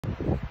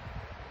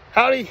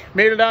Howdy,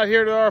 made it out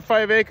here to our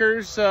 5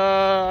 acres.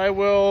 I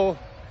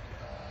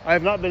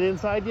have not been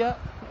inside yet.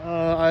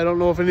 I don't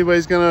know if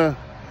anybody's gonna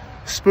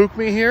spook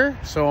me here,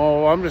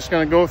 so I'm just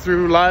gonna go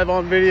through live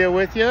on video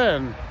with you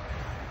and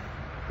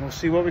we'll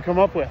see what we come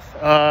up with.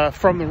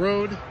 From the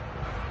road,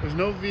 there's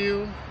no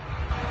view.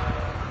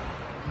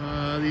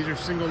 These are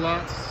single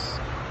lots.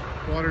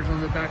 Water's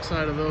on the back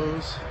side of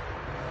those,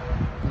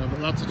 but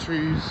lots of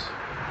trees.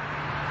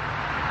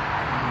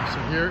 So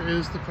here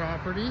is the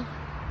property.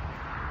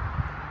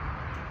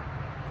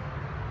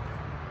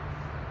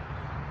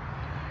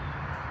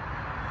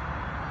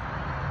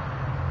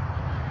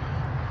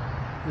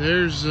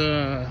 There's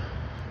a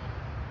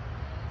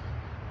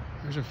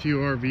few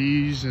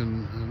RVs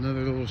and another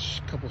little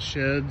couple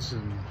sheds,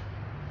 and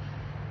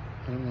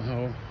I don't know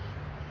how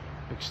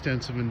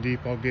extensive and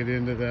deep I'll get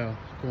into that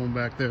going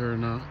back there or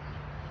not.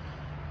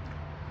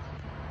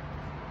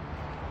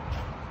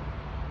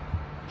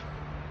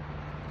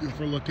 If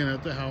we're looking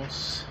at the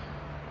house,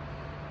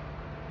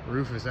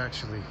 roof is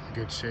actually in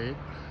good shape.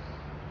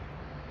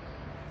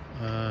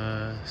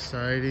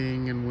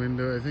 Siding and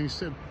window, I think,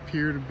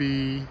 appear to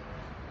be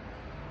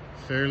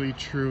fairly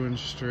true and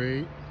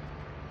straight.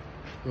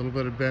 A little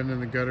bit of bend in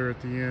the gutter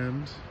at the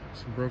end,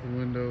 some broken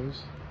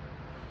windows.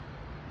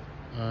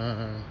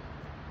 I'm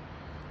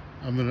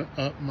gonna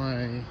up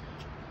my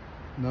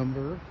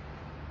number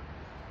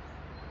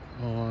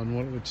on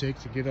what it would take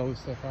to get all this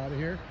stuff out of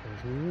here.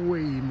 There's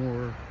way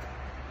more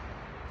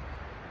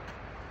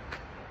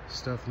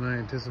stuff than I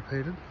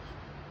anticipated.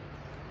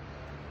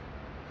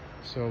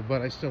 So,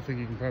 but I still think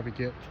you can probably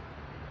get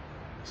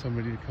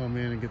somebody to come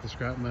in and get the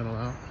scrap metal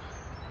out.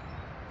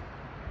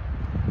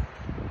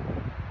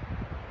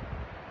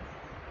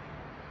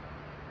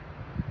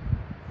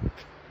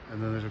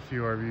 And then there's a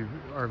few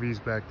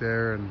RVs back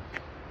there, and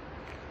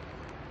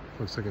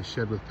looks like a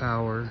shed with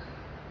power.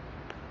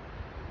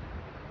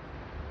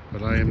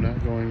 But I am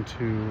not going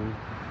to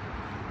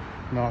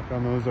knock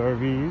on those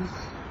RVs.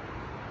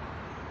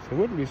 So I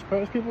wouldn't be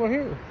surprised people are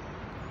here.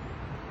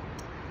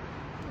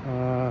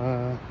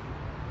 I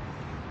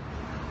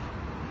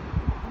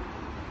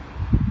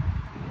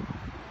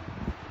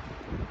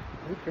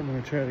think I'm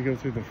going to try to go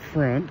through the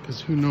front,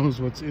 because who knows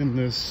what's in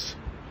this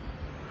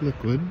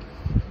liquid.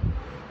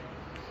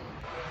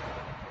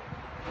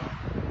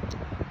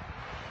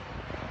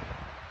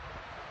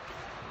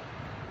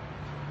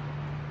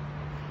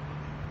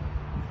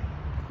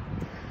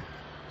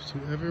 To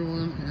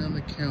everyone and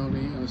the county,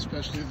 and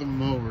especially the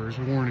mowers,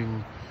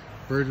 warning: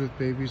 birds with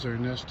babies are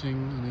nesting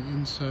on the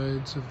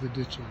insides of the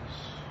ditches.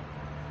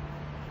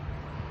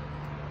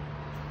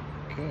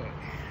 Okay.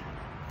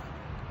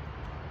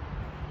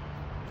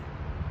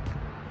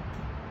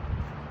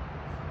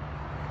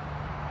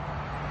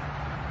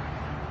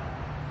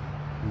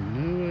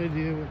 No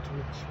idea what to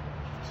expect.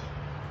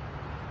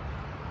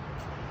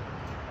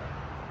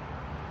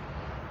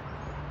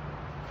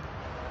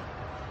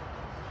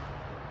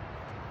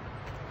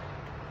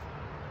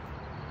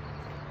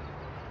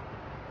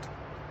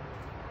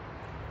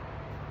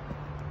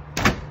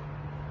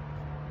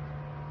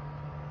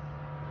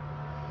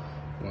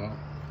 Wow.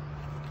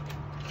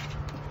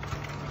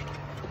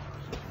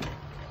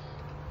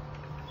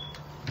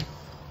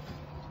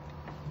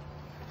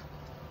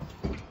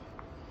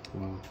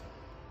 Wow.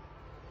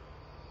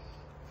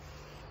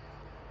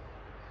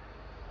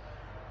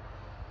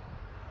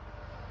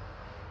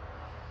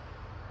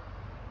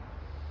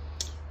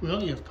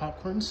 Well, you have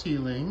popcorn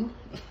ceiling.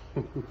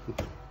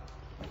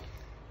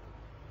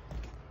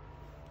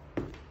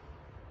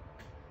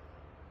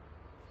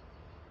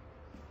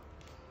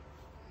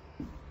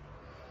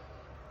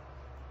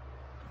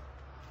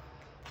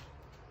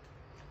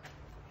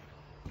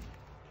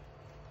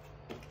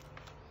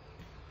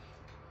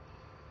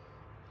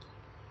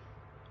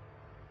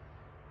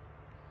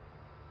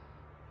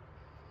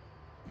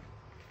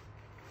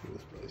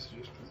 This place has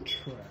just been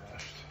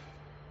trashed.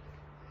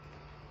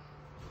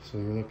 So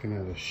you're looking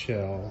at a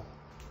shell.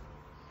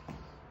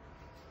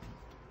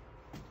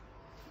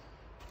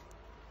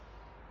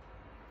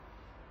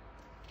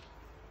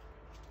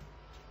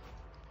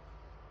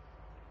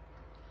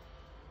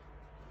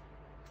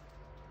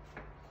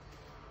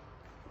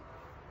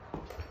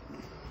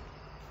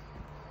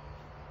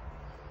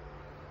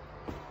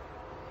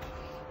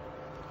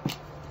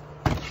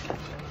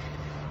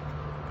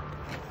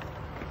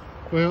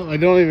 Well, I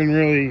don't even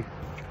really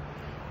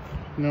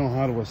know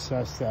how to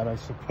assess that. I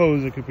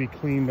suppose it could be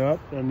cleaned up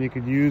and you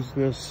could use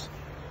this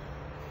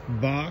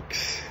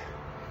box,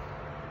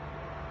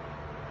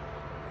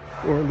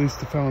 or at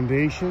least the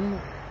foundation.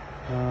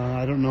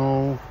 I don't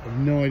know. I have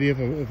no idea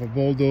if a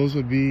bulldoze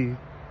would be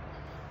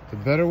the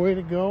better way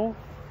to go.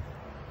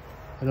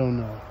 I don't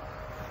know.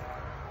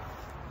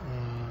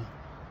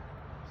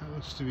 That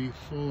looks to be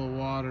full of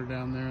water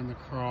down there in the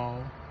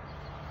crawl.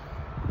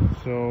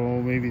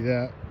 So maybe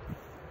that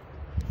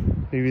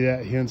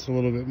hints a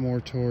little bit more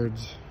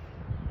towards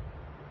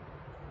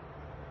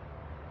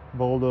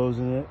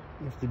bulldozing it,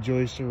 if the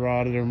joists are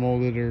rotted or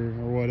molded or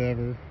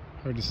whatever.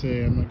 Hard to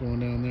say. I'm not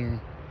going down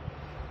there.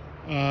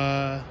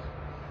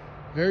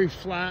 Very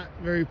flat,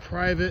 very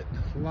private,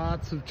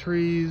 lots of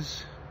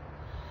trees.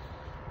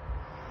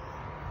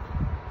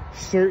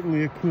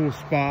 Certainly a cool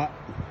spot.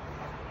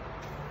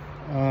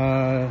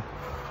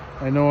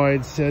 I know I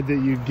had said that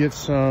you'd get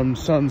some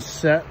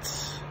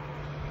sunsets.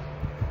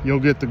 You'll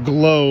get the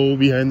glow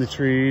behind the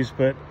trees,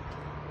 but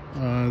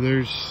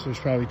there's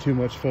probably too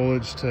much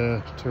foliage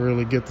to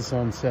really get the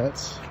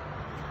sunsets.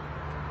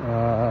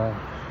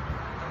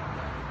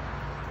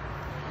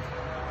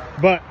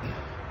 But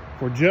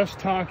we're just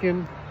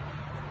talking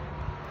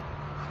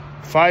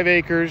 5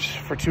 acres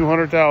for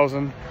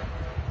 $200,000.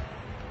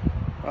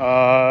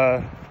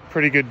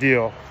 Pretty good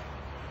deal.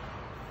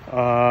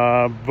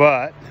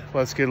 But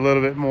let's get a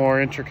little bit more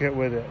intricate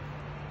with it.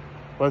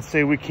 Let's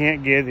say we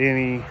can't get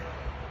any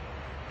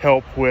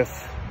help with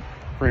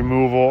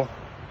removal.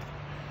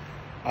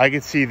 I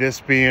could see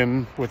this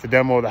being with the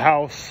demo of the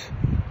house,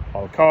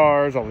 all the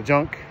cars, all the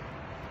junk.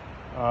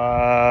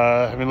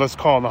 I mean, let's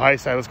call on the high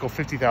side, let's go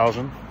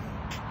 50,000.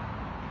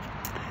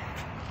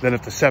 Then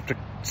if the septic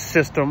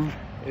system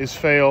is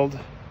failed,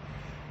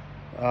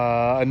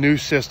 a new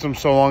system,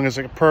 so long as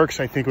it perks,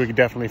 I think we could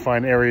definitely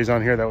find areas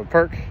on here that would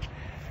perk.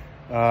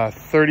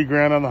 30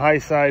 grand on the high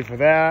side for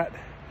that.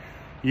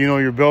 You know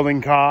your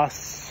building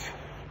costs.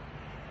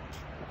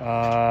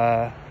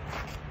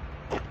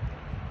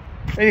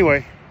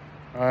 Anyway,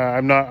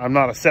 I'm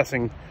not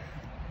assessing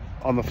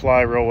on the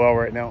fly real well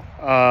right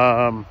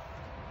now.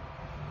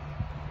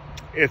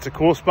 It's a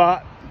cool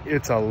spot.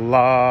 It's a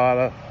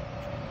lot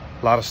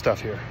of stuff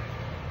here.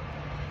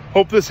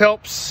 Hope this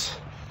helps.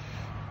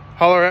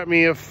 Holler at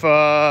me if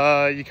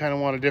you kind of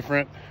want a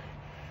different,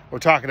 or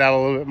talk it out a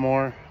little bit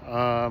more.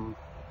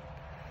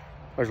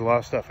 There's a lot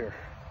of stuff here.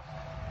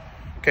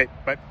 Okay,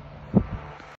 bye.